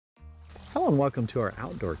Hello and welcome to our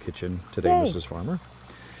outdoor kitchen today, Yay. Mrs. Farmer.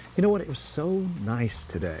 You know what? It was so nice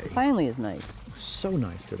today. Finally is nice. So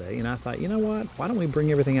nice today. And I thought, you know what? Why don't we bring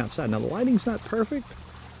everything outside? Now, the lighting's not perfect,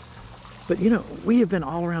 but you know, we have been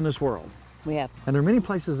all around this world. We have. And there are many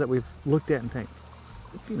places that we've looked at and think,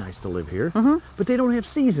 it'd be nice to live here. But they don't have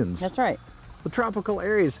seasons. That's right. The tropical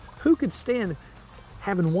areas, who could stand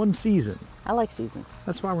having one season? I like seasons.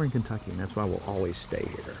 That's why we're in Kentucky, and that's why we'll always stay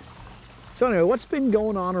here. So anyway, what's been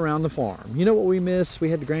going on around the farm? You know what we miss? We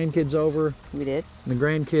had the grandkids over. We did. And the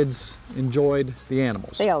grandkids enjoyed the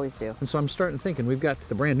animals. They always do. And so I'm starting thinking, we've got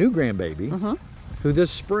the brand new grandbaby, who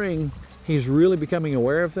this spring, he's really becoming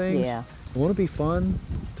aware of things. Yeah. Won't it be fun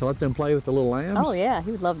to let them play with the little lambs? Oh yeah, he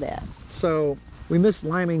would love that. So we missed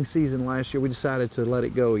lambing season last year. We decided to let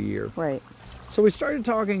it go a year. Right. So we started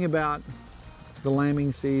talking about the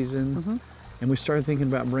lambing season. And we started thinking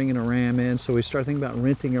about bringing a ram in. So we started thinking about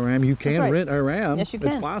renting a ram. You can right. rent a ram. Yes, you can.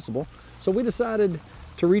 It's possible. So we decided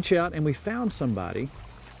to reach out, and we found somebody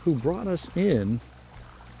who brought us in.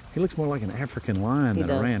 He looks more like an African lion He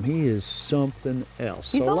than a does. ram. He is something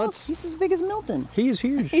else. He's so almost, he's as big as Milton. he is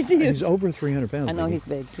huge. He's huge. He's over 300 pounds. I know maybe. he's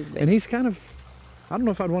big. He's big. And he's kind of, I don't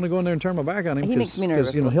know if I'd want to go in there and turn my back on him. He makes me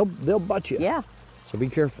nervous. You know, they'll butt you. Yeah, So be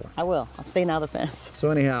careful. I will. I'm staying out of the fence.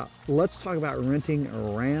 So anyhow, let's talk about renting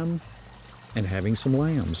a ram and having some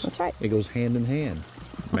lambs. That's right. It goes hand in hand,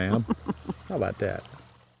 ma'am. How about that?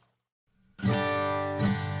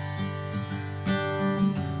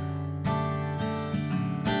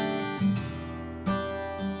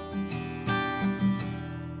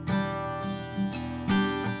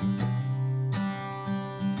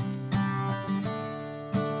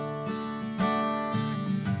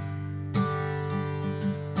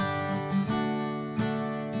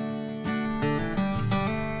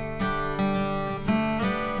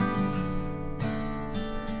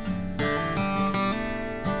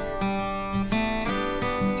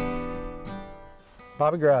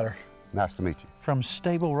 Bobby Grider Nice to meet you. from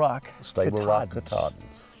Stablerock Stablerock Katahdins.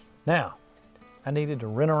 Katahdins. Now, I needed to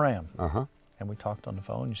rent a ram. Uh-huh. And we talked on the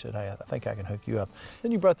phone. You said, hey, I think I can hook you up.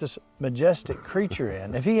 Then you brought this majestic creature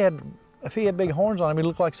in. If he had big horns on him, he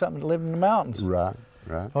looked like something that lived in the mountains. Right,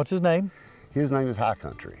 right. What's his name? His name is High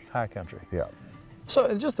Country. High Country. Yeah.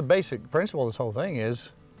 So just the basic principle of this whole thing is,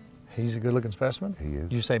 he's a good-looking specimen. He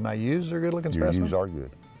is. You say my ewes are good-looking Your specimen? ewes are good.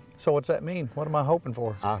 So what's that mean? What am I hoping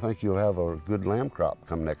for? I think you'll have a good lamb crop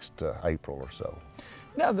come next April or so.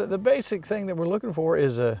 Now, the basic thing that we're looking for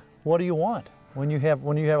is what do you want when you have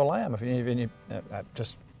a lamb?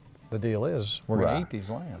 Just the deal is we're going Right. to eat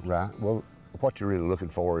these lambs. Right. Well, what you're really looking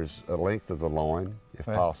for is a length of the loin, if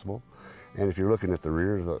Right. possible. And if you're looking at the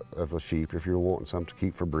rear of the sheep, if you're wanting some to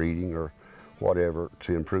keep for breeding or whatever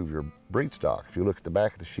to improve your breed stock, if you look at the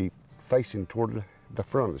back of the sheep facing toward the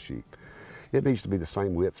front of the sheep, it needs to be the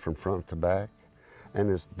same width from front to back.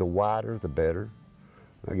 And the wider, the better.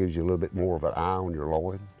 That gives you a little bit more of an eye on your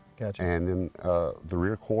loin. Gotcha. And then the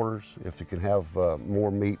rear quarters, if you can have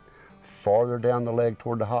more meat farther down the leg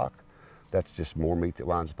toward the hock, that's just more meat that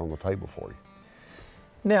winds up on the table for you.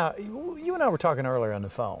 Now, you and I were talking earlier on the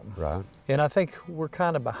phone. Right. And I think we're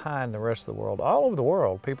kind of behind the rest of the world. All over the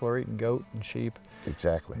world, people are eating goat and sheep.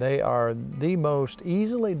 Exactly. They are the most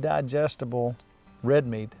easily digestible red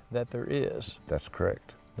meat that there is. That's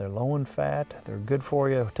correct. They're low in fat. They're good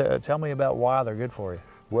for you. Tell me about why they're good for you.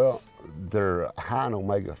 Well, they're high in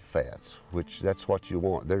omega fats, which that's what you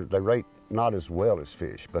want. They rate not as well as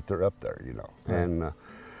fish, but they're up there, you know. Right.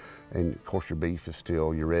 And of course your beef is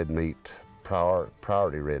still your red meat,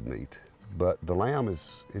 priority red meat. But the lamb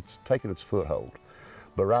it's taking its foothold.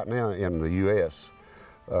 But right now in the U.S.,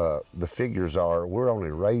 the figures are we're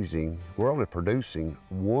only producing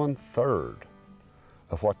 1/3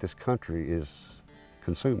 of what this country is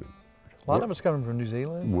consuming. A lot of it's coming from New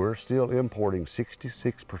Zealand. We're still importing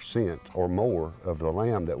 66% or more of the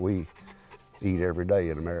lamb that we eat every day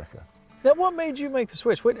in America. Now, what made you make the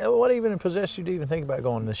switch? What even possessed you to even think about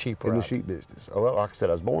going the sheep route? In the sheep business. Well, like I said,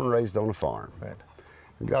 I was born and raised on a farm. Right.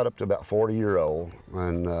 Got up to about 40-year-old,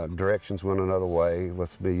 and directions went another way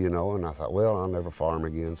with me, you know, and I thought, well, I'll never farm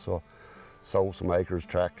again. So sold some acres,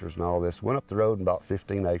 tractors and all this. Went up the road and bought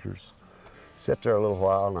 15 acres. Sat there a little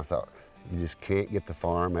while, and I thought, you just can't get the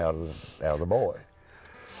farm out of the boy.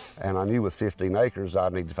 And I knew with 15 acres,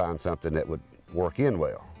 I'd need to find something that would work in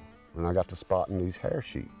well. And I got to spotting these hair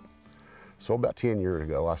sheep. So about 10 years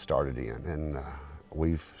ago, I started in, and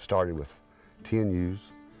we've started with 10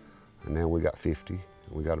 ewes, and now we got 50.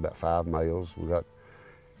 We got about 5 males. We've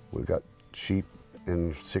got sheep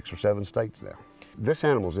in 6 or 7 states now. This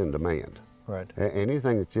animal's in demand. Right.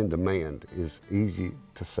 Anything that's in demand is easy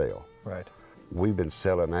to sell. Right. we've been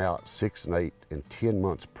selling out 6 and 8 and 10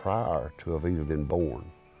 months prior to have even been born.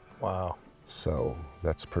 Wow. So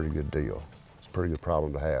that's a pretty good deal. It's a pretty good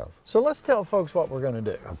problem to have. So let's tell folks what we're going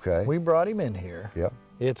to do. Okay. We brought him in here. Yep.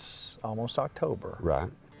 It's almost October. Right.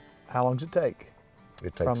 How long does it take?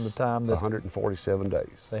 It takes from the time that 147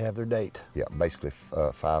 days. they have their date. Yeah, basically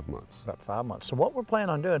 5 months. About 5 months. So what we're planning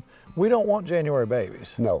on doing, we don't want January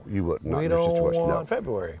babies. No, you wouldn't. Not We in your don't situation. want No.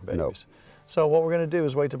 February babies. No. So what we're going to do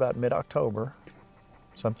is wait till about mid-October,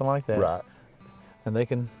 something like that. Right. And they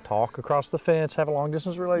can talk across the fence, have a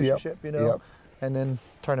long-distance relationship, you know, Yep. and then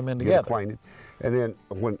turn them in Get together. acquainted. And then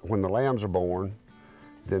when the lambs are born,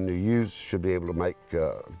 then the ewes should be able to make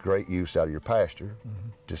great use out of your pasture,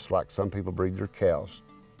 just like some people breed their cows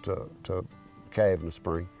to calve in the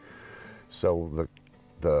spring. So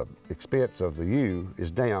the expense of the ewe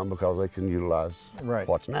is down because they can utilize Right.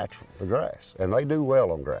 what's natural, the grass, and they do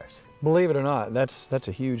well on grass. Believe it or not, that's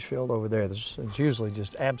a huge field over there. It's usually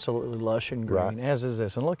just absolutely lush and green, Right. as is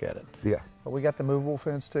this. And look at it. Yeah, But we got the movable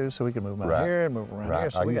fence too, so we can move them out Right. here and move them around here.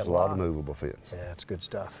 right. So I we use got a lot of movable fence. Yeah, it's good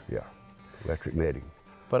stuff. Yeah, electric netting.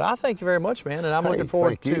 But I thank you very much, man, and I'm Hey, looking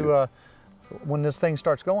forward thank you. to when this thing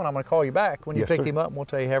starts going. I'm going to call you back when you Yes, pick sir. him up, and we'll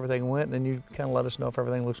tell you how everything went, and then you kind of let us know if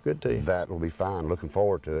everything looks good to you. That will be fine. Looking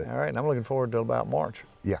forward to it. All right, and I'm looking forward to about March,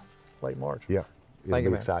 Yeah, late March. yeah. It'll Thank you,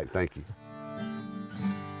 be man. exciting. Thank you.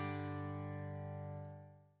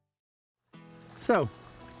 So,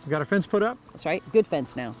 we got our fence put up. That's right. Good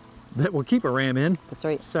fence now. That will keep a ram in, That's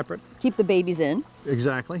right. separate. Keep the babies in.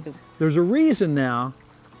 Exactly. There's a reason now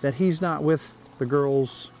that he's not with the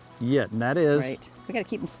girls yet, and that is Right. We got to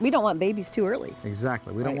keep them. We don't want babies too early.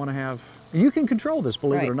 exactly. We don't Right. want to have. You can control this,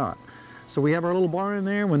 believe it or Right. not. So we have our little barn in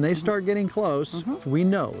there. When they start getting close, we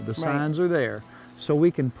know the signs are there, so we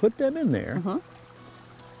can put them in there.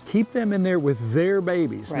 Keep them in there with their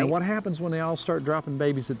babies. Now, Right. what happens when they all start dropping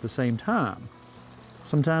babies at the same time?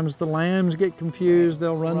 Sometimes the lambs get confused.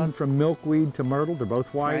 They'll run from milkweed to myrtle. They're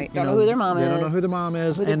both white. Right. you Don't know who their mom They don't know is. who their mom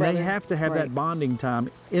is, Who their and they brother- have to have that Right. bonding time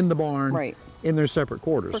in the barn, Right. in their separate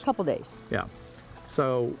quarters. For a couple days. Yeah.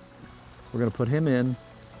 So we're going to put him in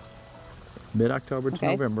mid-October to Okay.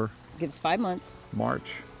 November, Give us 5 months.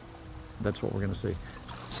 March. That's what we're going to see.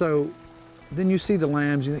 So then you see the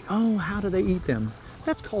lambs. You think, oh, how do they eat them?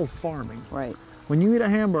 That's called farming. Right. When you eat a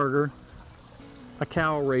hamburger, a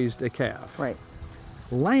cow raised a calf. Right.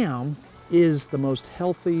 Lamb is the most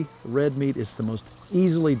healthy red meat. It's the most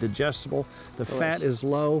easily digestible. The fat Delicious. is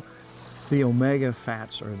low. The omega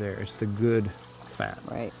fats are there. It's the good fat.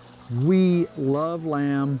 Right. We love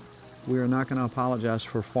lamb. We are not going to apologize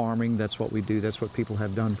for farming. That's what we do. That's what people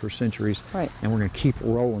have done for centuries. Right. And we're going to keep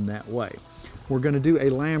rolling that way. We're going to do a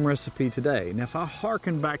lamb recipe today. Now, if I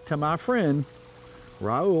hearken back to my friend,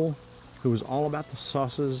 Raul, who was all about the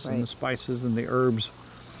sauces and the Right. spices and the herbs,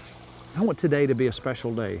 I want today to be a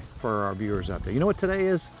special day for our viewers out there. You know what today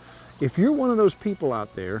is? If you're one of those people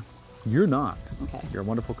out there, you're not. Okay. You're a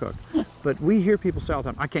wonderful cook. But we hear people say all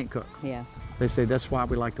the time, I can't cook. Yeah. They say, that's why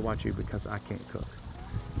we like to watch you, because I can't cook.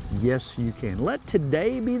 Yes, you can. Let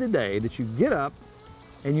today be the day that you get up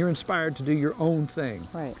and you're inspired to do your own thing.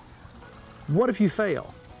 Right. What if you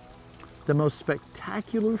fail? The most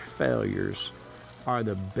spectacular failures are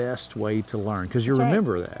the best way to learn, because you That's right.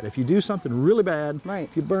 remember that. If you do something really bad, Right.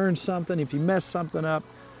 if you burn something, if you mess something up,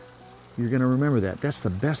 you're going to remember that. That's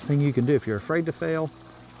the best thing you can do. If you're afraid to fail,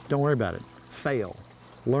 don't worry about it. Fail.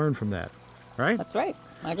 Learn from that. Right? That's right.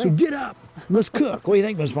 I agree. So get up. Let's cook. What do you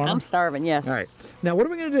think, Ms. Farmer? I'm starving, yes. All right. Now, what are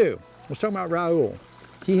we going to do? Let's talk about Raul.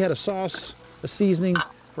 He had a sauce, a seasoning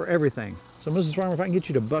for everything. So, Mrs. Farmer, if I can get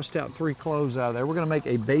you to bust out 3 cloves out of there, we're going to make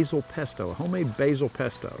a basil pesto, a homemade basil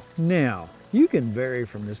pesto. Now, you can vary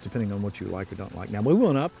from this depending on what you like or don't like. Now, we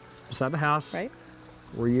went up beside the house Right.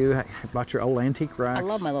 where you bought your old antique racks.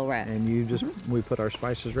 love my little rack. And you just, we put our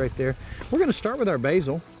spices right there. We're going to start with our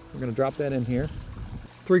basil. We're going to drop that in here.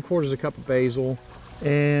 3/4 cup of basil.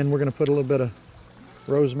 And we're going to put a little bit of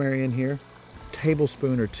rosemary in here. A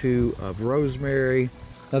tablespoon or 2 of rosemary.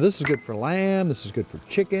 Now this is good for lamb. This is good for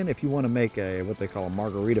chicken. If you want to make a what they call a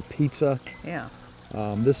margarita pizza, Yeah.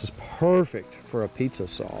 this is perfect for a pizza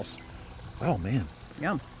sauce. Oh man,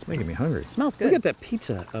 Yum. it's making me hungry. Smells Look good. at that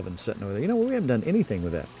pizza oven sitting over there. You know, we haven't done anything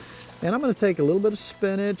with that. And I'm going to take a little bit of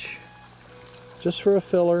spinach, just for a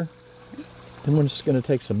filler. Then we're just going to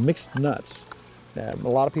take some mixed nuts. A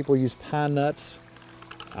lot of people use pine nuts.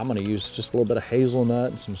 I'm going to use just a little bit of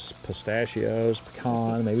hazelnut and some pistachios,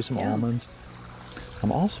 pecan, maybe some almonds.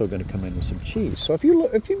 I'm also going to come in with some cheese. So if you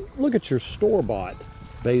look at your store-bought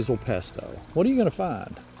basil pesto, what are you going to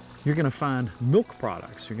find? You're going to find milk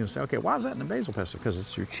products. You're going to say, okay, why is that in the basil pesto? Because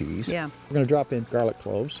it's your cheese. Yeah. We're going to drop in garlic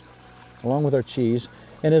cloves along with our cheese.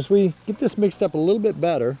 And as we get this mixed up a little bit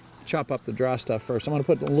better, chop up the dry stuff first. I'm going to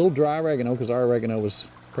put a little dry oregano because our oregano was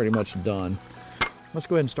pretty much done. Let's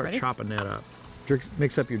go ahead and start chopping that up.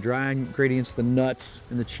 Mix up your dry ingredients, the nuts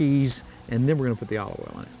and the cheese, and then we're going to put the olive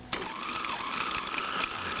oil in it.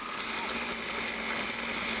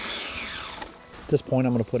 At this point,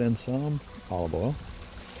 I'm going to put in some olive oil.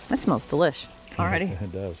 That smells delish already.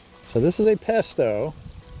 It does. So this is a pesto.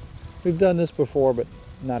 We've done this before, but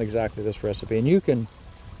not exactly this recipe. And you can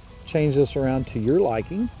change this around to your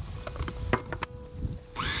liking.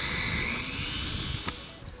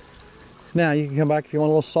 Now you can come back if you want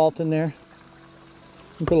a little salt in there.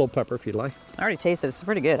 And put a little pepper if you'd like. I already tasted it. It's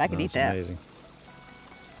pretty good. I could eat that. Amazing.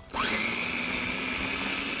 Let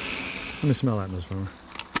me smell that, Ms. Farmer.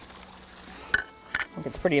 I think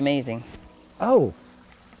it's pretty amazing. Oh,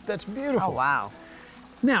 that's beautiful. Oh, wow.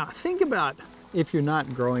 Now, think about if you're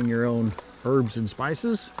not growing your own herbs and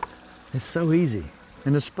spices. It's so easy.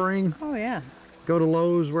 In the spring, Oh, yeah. go to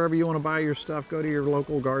Lowe's, wherever you want to buy your stuff, go to your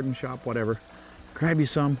local garden shop, whatever. Grab you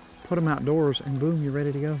some, put them outdoors, and boom, you're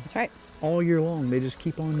ready to go. That's right. All year long, they just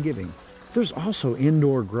keep on giving. There's also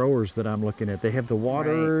indoor growers that I'm looking at. They have the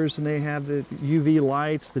waterers and they have the UV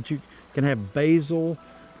lights that you can have basil,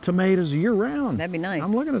 tomatoes year round. That'd be nice.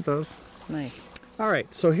 I'm looking at those. It's nice. All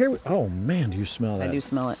right, so here, oh man, do you smell that? I do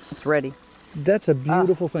smell it. It's ready. That's a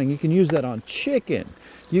beautiful thing. You can use that on chicken.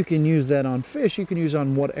 You can use that on fish. You can use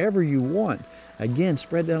on whatever you want. Again,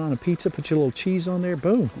 spread that on a pizza, put your little cheese on there,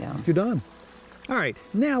 boom, Yeah. you're done. All right,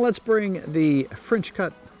 now let's bring the French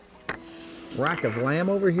cut rack of lamb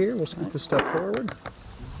over here. We'll scoot this stuff forward.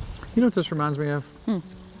 You know what this reminds me of?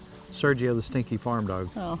 Sergio, the stinky farm dog.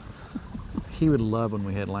 Oh. He would love when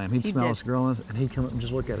we had lamb. He'd He smell did. us grilling and he'd come up and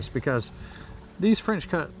just look at us because these French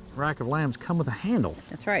cut rack of lambs come with a handle.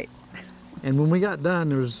 That's right. And when we got done,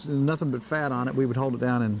 there was nothing but fat on it. We would hold it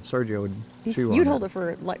down and Sergio would chew on it. You'd hold it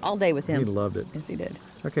for like all day with him. He loved it. Yes, he did.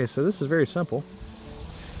 Okay, so this is very simple.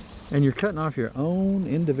 And you're cutting off your own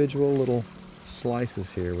individual little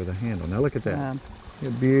slices here with a handle. Now look at that. A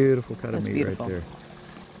beautiful cut of That's meat beautiful. right there.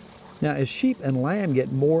 Now, as sheep and lamb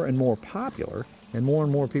get more and more popular, and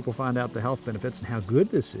more people find out the health benefits and how good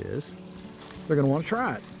this is, they're going to want to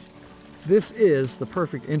try it. This is the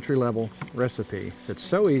perfect entry-level recipe. It's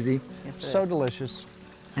so easy, Yes, it so is. delicious,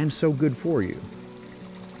 and so good for you.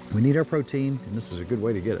 We need our protein, and this is a good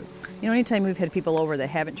way to get it. You know, anytime we've had people over that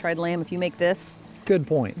haven't tried lamb, if you make this, Good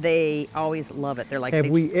point. they always love it. They're like, Have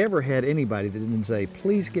we ever had anybody that didn't say,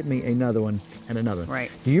 please get me another one and another one?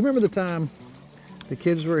 Right. Do you remember the time the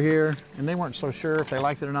kids were here and they weren't so sure if they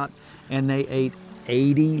liked it or not, and they ate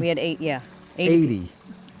 80? We had 8, yeah. 80.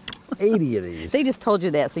 80 of these. They just told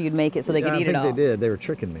you that so you'd make it so they could eat it all. I think they did. They were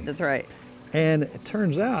tricking me. That's right. And it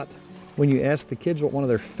turns out, when you ask the kids what one of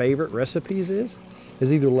their favorite recipes is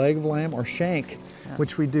either leg of lamb or shank,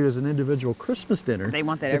 which we do as an individual Christmas dinner. They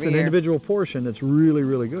want that It's every an year. individual portion that's really,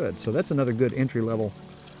 really good. So that's another good entry-level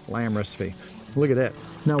lamb recipe. Look at that.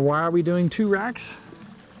 Now, why are we doing 2 racks?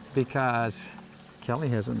 Because Kelly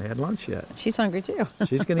hasn't had lunch yet. She's hungry too.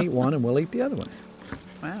 She's going to eat one and we'll eat the other one.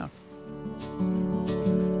 Wow.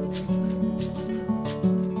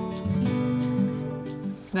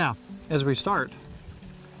 Now, as we start,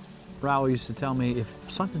 Raul used to tell me if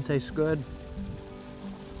something tastes good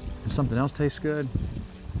and something else tastes good,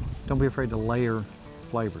 don't be afraid to layer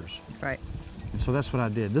flavors. That's right. And so that's what I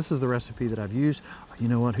did. This is the recipe that I've used. You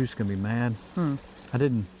know what? Who's going to be mad? I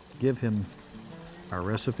didn't give him our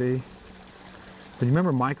recipe. But you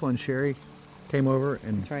remember Michael and Sherry came over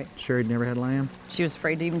and That's right. Sherry never had lamb? She was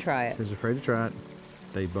afraid to even try it. She was afraid to try it.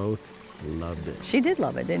 They both loved it. She did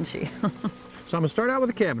love it, didn't she? So I'm going to start out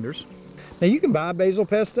with the Cavenders. Now you can buy basil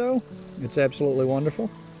pesto. It's absolutely wonderful.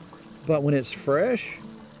 But when it's fresh,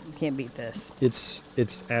 You can't beat this. it's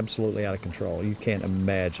absolutely out of control. You can't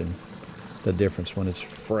imagine the difference when it's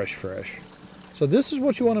fresh. So this is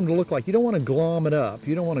what you want them to look like. You don't want to glom it up.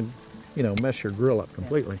 You don't want to, mess your grill up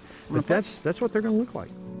completely. But that's what they're going to look like.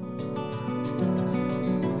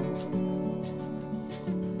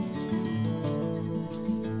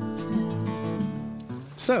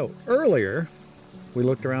 So earlier, we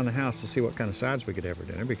looked around the house to see what kind of sides we could have for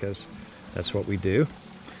dinner because that's what we do.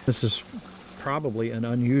 This is probably an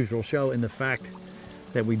unusual show in the fact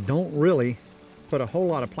that we don't really put a whole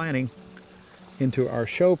lot of planning into our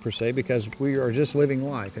show per se because we are just living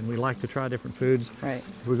life and we like to try different foods. Right.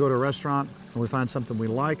 If we go to a restaurant and we find something we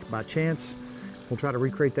like by chance, we'll try to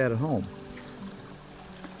recreate that at home.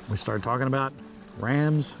 We started talking about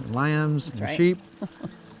rams and lambs and right. sheep.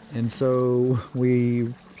 And so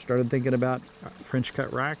we started thinking about a French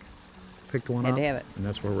cut rack, picked one Had up, to have it. and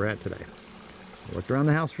that's where we're at today. Looked around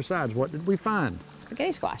the house for sides. What did we find?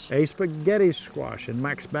 Spaghetti squash. A spaghetti squash in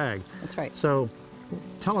Mac's bag. That's right. So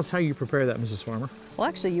tell us how you prepare that, Mrs. Farmer. Well,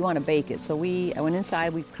 actually, you want to bake it. So I went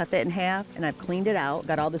inside, we cut that in half, and I've cleaned it out,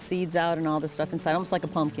 got all the seeds out and all the stuff inside, almost like a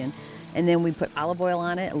pumpkin. And then we put olive oil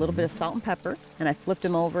on it, a little bit of salt and pepper, and I flipped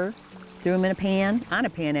them over, threw them in a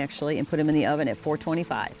pan, actually, and put them in the oven at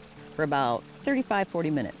 425 for about 35, 40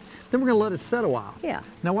 minutes. Then we're gonna let it set a while. Yeah.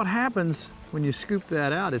 Now what happens when you scoop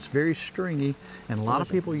that out, it's very stringy, and a lot of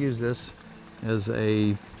people use this as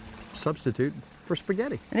a substitute for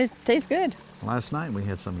spaghetti. And it tastes good. Last night we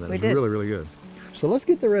had some of that. We It was did. really, really good. So let's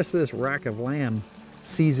get the rest of this rack of lamb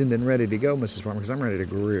seasoned and ready to go, Mrs. Farmer, because I'm ready to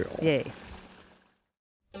grill. Yay.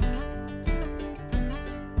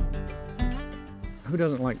 Who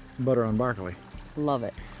doesn't like butter on broccoli? Love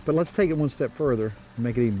it. But let's take it one step further and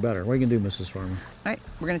make it even better. What are you gonna do, Mrs. Farmer? All right,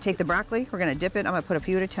 we're gonna take the broccoli, we're gonna dip it. I'm gonna put a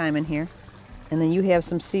few at a time in here. And then you have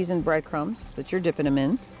some seasoned breadcrumbs that you're dipping them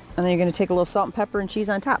in. And then you're gonna take a little salt and pepper and cheese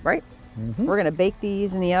on top, right? We're gonna bake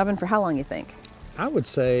these in the oven for how long you think? I would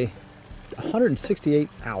say 168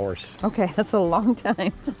 hours. Okay, that's a long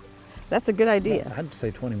time. That's a good idea. I'd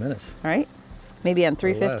say 20 minutes. All right, maybe on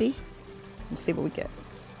 350. less. Let's see what we get.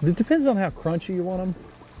 It depends on how crunchy you want them.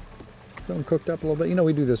 Get them cooked up a little bit. You know,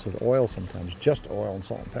 we do this with oil sometimes, just oil and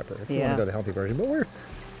salt and pepper if you want Yeah. to go the healthy version. But we're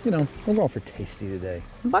going for tasty today.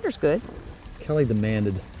 Butter's good. Kelly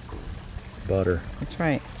demanded butter. That's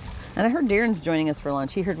right. And I heard Darren's joining us for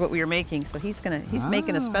lunch. He heard what we were making, so he's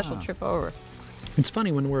making a special trip over. It's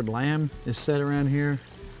funny when the word lamb is said around here,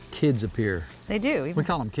 kids appear. They do. We Even,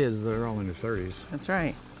 call them kids, they're all in their 30s. that's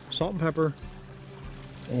right. Salt and pepper.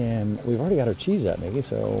 And we've already got our cheese out, Nikki,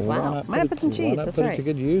 so why Wow. not Might have put some why cheese, not that's put it right. to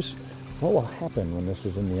good use? What will happen when this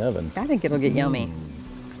is in the oven? I think it'll get yummy.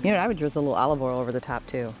 You know, I would drizzle a little olive oil over the top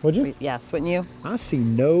too. Would you? Yes, wouldn't you? I see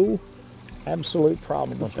no absolute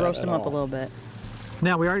problem Let's with that roast at them up a all. little bit.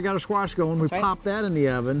 Now, we already got our squash going. That's We right. popped that in the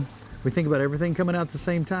oven. We think about everything coming out at the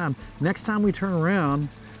same time. Next time we turn around,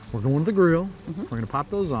 we're going to the grill. We're going to pop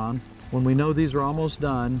those on. When we know these are almost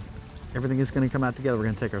done, everything is going to come out together. We're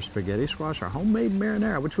going to take our spaghetti squash, our homemade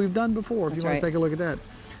marinara, which we've done before. If That's you want right. to take a look at that,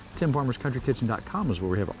 TimFarmersCountryKitchen.com is where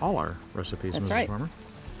we have all our recipes, That's Mrs. right. Farmer.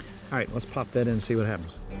 All right, let's pop that in and see what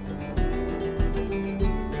happens.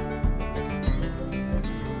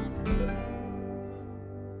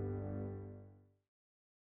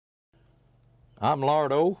 I'm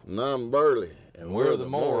Lardo, And I'm Burley, and we're the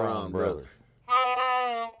Moron Brothers.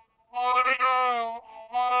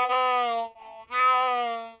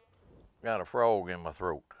 Got a frog in my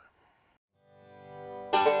throat.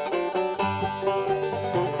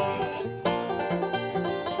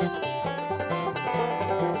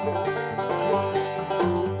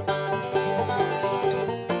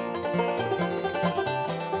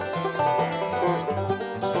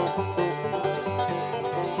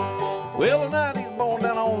 Well, the night he's born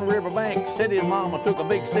down on the riverbank, said his mama took a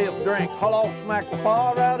big stiff drink, haul off, smacked the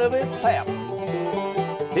far out of its pap.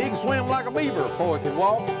 He could swim like a beaver before he could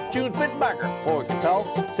walk, chewing spitbacker before he could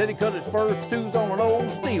talk. Said he cut his first tooth on an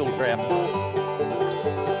old steel trap.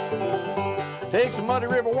 Take some muddy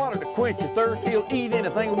river water to quench your thirst. He'll eat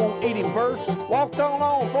anything that won't eat him first. Walked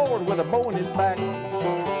on forward with a bow in his back.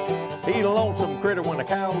 He's a lonesome critter when the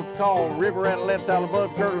cows call. River rat lets out a bud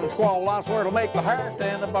curdle and squall. I swear it'll make the hair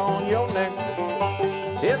stand up on your neck.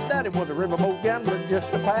 His daddy was a riverboat gambler, just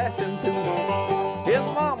a passion too. His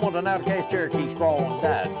mom was an outcast Cherokee squaw and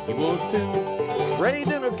died. He was too.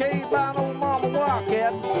 Raised in a cave by an old mama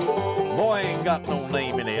wildcat. Boy ain't got no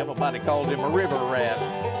name in him. Everybody calls him a river rat.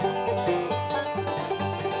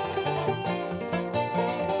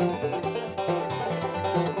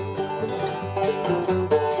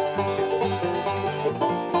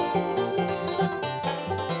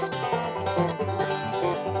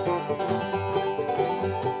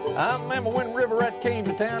 I remember when River Rat came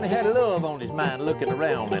to town, he had love on his mind, looking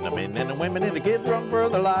around, and the men and the women and the kids run for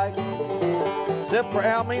the light. Except for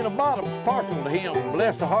Almina Bottoms, partial to him.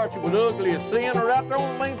 Bless her heart, she was ugly as sin. Or out there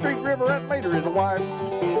on Main Street, River Rat made her his wife.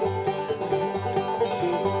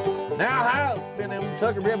 Now high up in them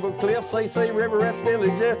Tucker River cliffs, they say River Rat still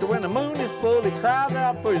exists. When the moon is full, he cries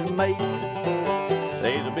out for his mate.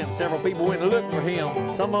 There's been several people went to look for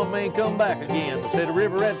him. Some of them ain't come back again. They said the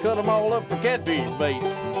River Rat cut them all up for catfish bait.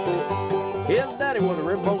 His daddy was a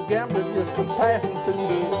riverboat gambler, just a passion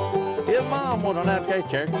too. His mom was an outcast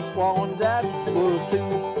Cherokee squaw and died was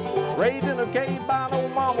too. Raised in a cave by an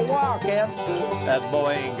old mama wildcat. That boy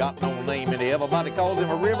ain't got no name in it. Everybody calls him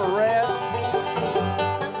a river rat.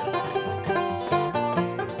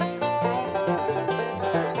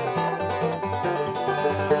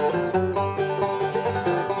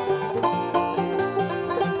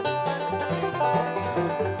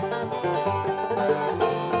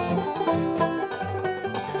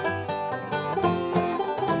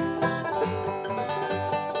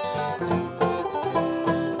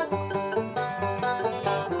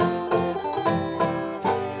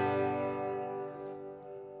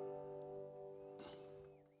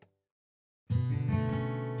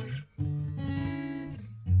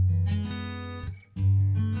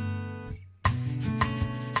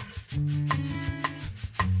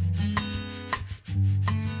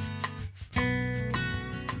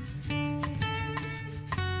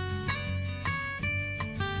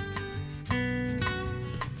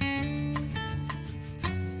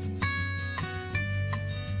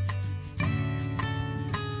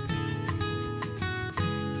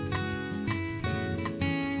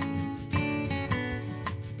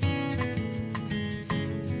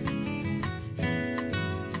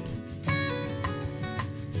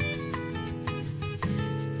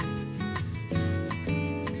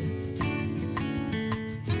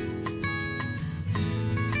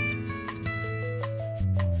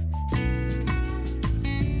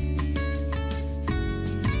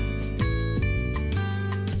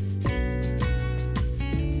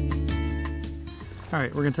 All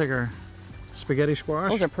right, we're gonna take our spaghetti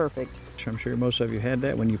squash. Those are perfect. I'm sure most of you had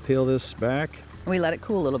that when you peel this back. We let it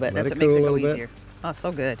cool a little bit. Let That's it what makes it cool a go little bit. easier. Oh,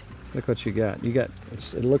 so good. Look what you got. You got,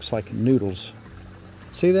 it looks like noodles.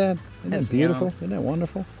 See that? Isn't That's that beautiful? yum. Isn't that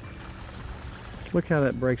wonderful? Look how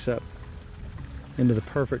that breaks up into the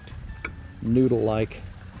perfect noodle-like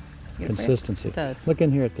consistency. It does. Look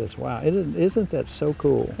in here at this. Wow, isn't that so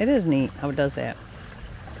cool? It is neat how it does that.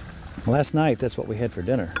 Last night, that's what we had for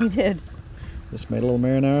dinner. We did. Just made a little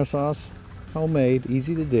marinara sauce, homemade,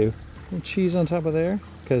 easy to do. A little cheese on top of there,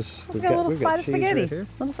 because Let's get a little side of cheese spaghetti. right here.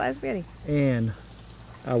 Little side of spaghetti. And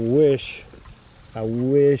I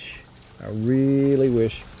really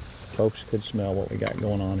wish folks could smell what we got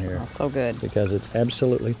going on here. Oh, so good. Because it's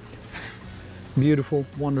absolutely beautiful,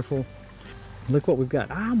 wonderful. Look what we've got.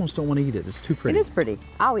 I almost don't want to eat it. It's too pretty. It is pretty.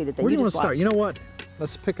 I'll eat it then. Where do You you want just to start? watch. You know what?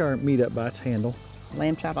 Let's pick our meat up by its handle.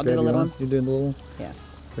 Lamb chop. I'll do Grab the your little own. one. You're doing the little? Yeah.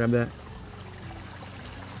 Grab that.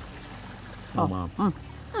 Oh, Mom.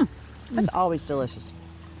 That's always delicious.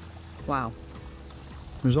 Wow.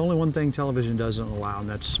 There's only one thing television doesn't allow, and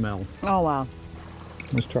that's smell. Oh, wow.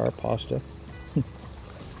 Let's try our pasta. It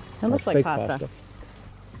looks Our like fake pasta.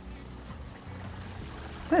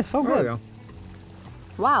 It's so There we good. go.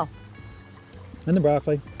 Wow. And the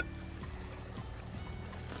broccoli.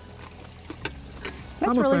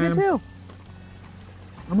 That's I'm a really good fan. too.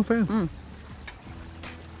 I'm a fan.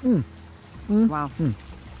 Wow. You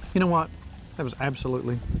know what? That was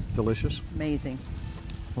absolutely delicious. Amazing.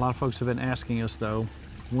 A lot of folks have been asking us, though,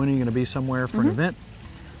 when are you going to be somewhere for an event?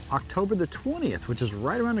 October the 20th, which is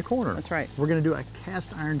right around the corner. That's right. We're going to do a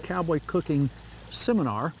cast iron cowboy cooking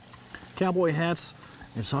seminar, cowboy hats.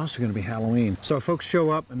 It's also going to be Halloween. So if folks show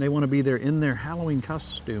up and they want to be there in their Halloween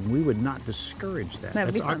costume, we would not discourage that. That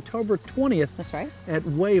would be That's fun. October 20th. That's right. At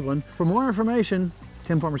Waveland. For more information,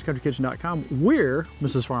 TimFarmersCountryKitchen.com, where,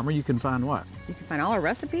 Mrs. Farmer, you can find what? You can find all our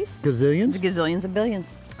recipes. Gazillions. Gazillions and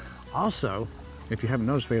billions. Also, if you haven't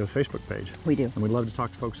noticed, we have a Facebook page. We do. And we'd love to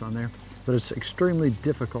talk to folks on there. But it's extremely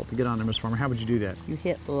difficult to get on there, Miss Farmer. How would you do that? You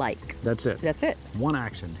hit like. That's it. That's it. One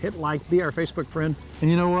action. Hit like, be our Facebook friend.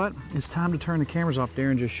 And you know what? It's time to turn the cameras off.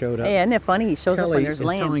 Darren just showed up. Hey, isn't it funny? He shows up when Kelly there's is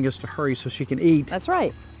lamb. telling us to hurry so she can eat. That's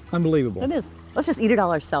right. Unbelievable. It is. Let's just eat it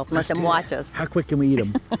all ourselves and let them watch us. How quick can we eat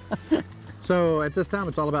them? So at this time,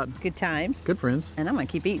 it's all about Good times. good friends. And I'm going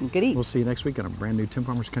to keep eating. Good eats. We'll see you next week on a brand new Tim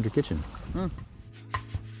Farmer's Country Kitchen.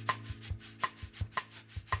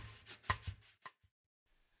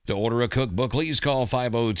 To order a cookbook, please call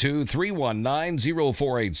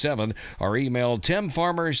 502-319-0487 or email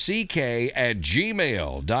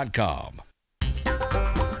timfarmerck@gmail.com.